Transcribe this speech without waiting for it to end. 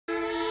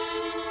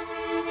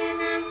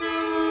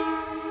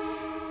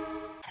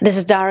This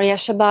is Daria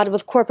Shabbat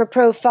with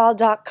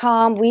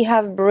CorporateProfile.com. We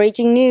have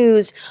breaking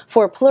news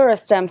for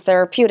Pluristem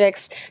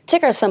Therapeutics,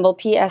 ticker symbol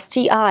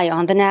PSTI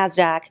on the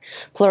NASDAQ.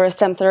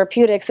 Pluristem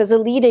Therapeutics is a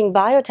leading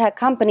biotech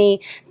company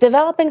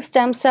developing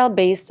stem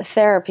cell-based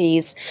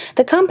therapies.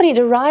 The company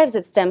derives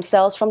its stem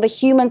cells from the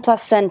human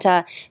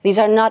placenta. These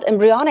are not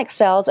embryonic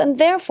cells and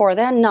therefore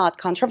they are not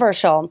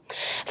controversial.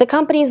 The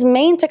company's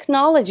main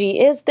technology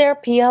is their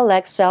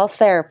PLX cell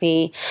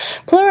therapy.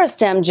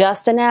 Pluristem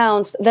just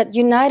announced that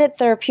United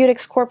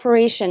Therapeutics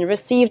Corporation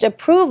received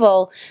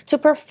approval to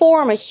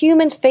perform a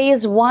human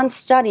phase 1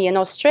 study in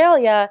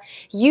Australia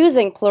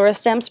using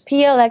Pluristem's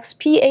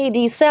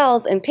PLX-PAD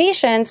cells in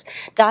patients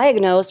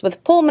diagnosed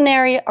with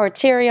pulmonary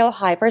arterial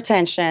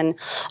hypertension.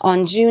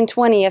 On June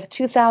 20th,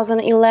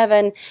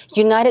 2011,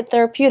 United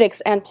Therapeutics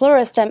and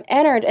Pluristem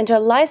entered into a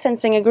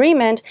licensing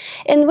agreement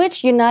in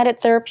which United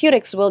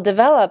Therapeutics will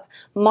develop,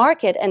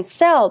 market, and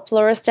sell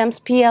Pluristem's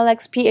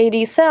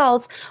PLX-PAD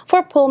cells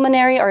for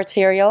pulmonary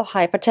arterial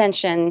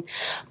hypertension.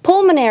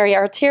 Pulmonary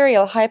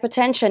arterial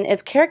hypertension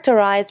is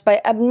characterized by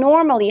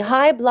abnormally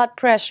high blood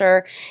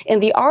pressure in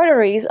the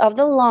arteries of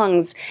the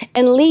lungs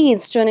and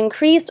leads to an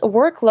increased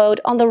workload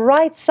on the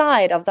right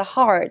side of the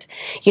heart.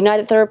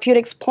 United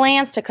Therapeutics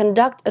plans to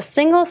conduct a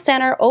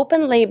single-center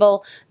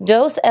open-label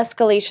dose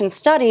escalation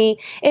study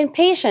in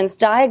patients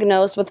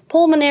diagnosed with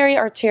pulmonary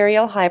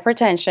arterial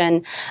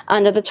hypertension.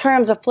 Under the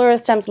terms of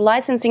Pluristem's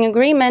licensing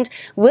agreement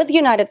with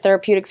United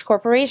Therapeutics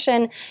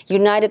Corporation,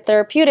 United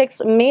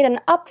Therapeutics made an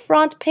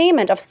upfront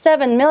payment of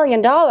 $7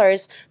 million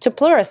to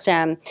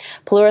Pluristem.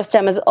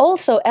 Pluristem is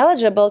also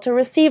eligible to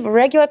receive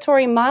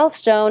regulatory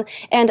milestone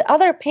and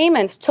other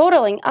payments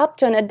totaling up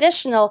to an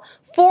additional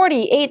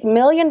 $48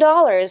 million,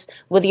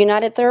 with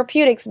United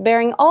Therapeutics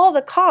bearing all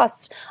the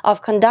costs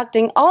of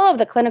conducting all of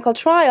the clinical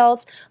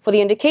trials for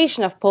the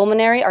indication of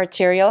pulmonary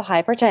arterial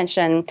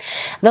hypertension.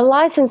 The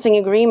licensing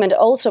agreement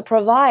also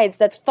provides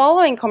that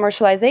following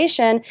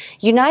commercialization,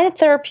 United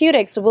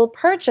Therapeutics will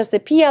purchase a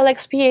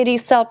PLX-PAD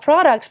cell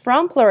product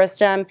from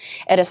Pluristem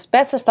at a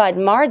specified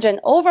margin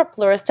over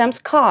Pluristem's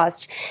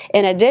cost.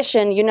 In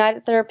addition,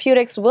 United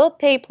Therapeutics will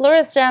pay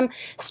Pluristem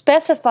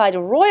specified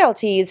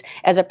royalties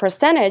as a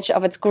percentage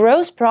of its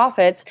gross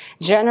profits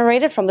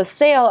generated from the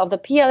sale of the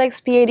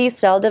PLX-PAD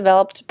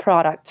cell-developed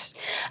product.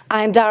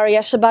 I'm Daria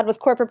Shabbat with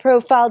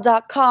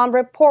CorporateProfile.com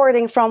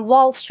reporting from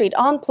Wall Street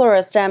on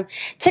Pluristem.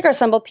 Ticker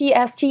symbol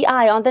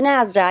PSTI on the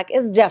NASDAQ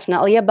is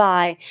definitely a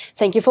buy.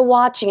 Thank you for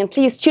watching and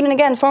please tune in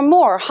again for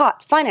more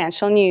hot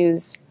financial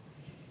news.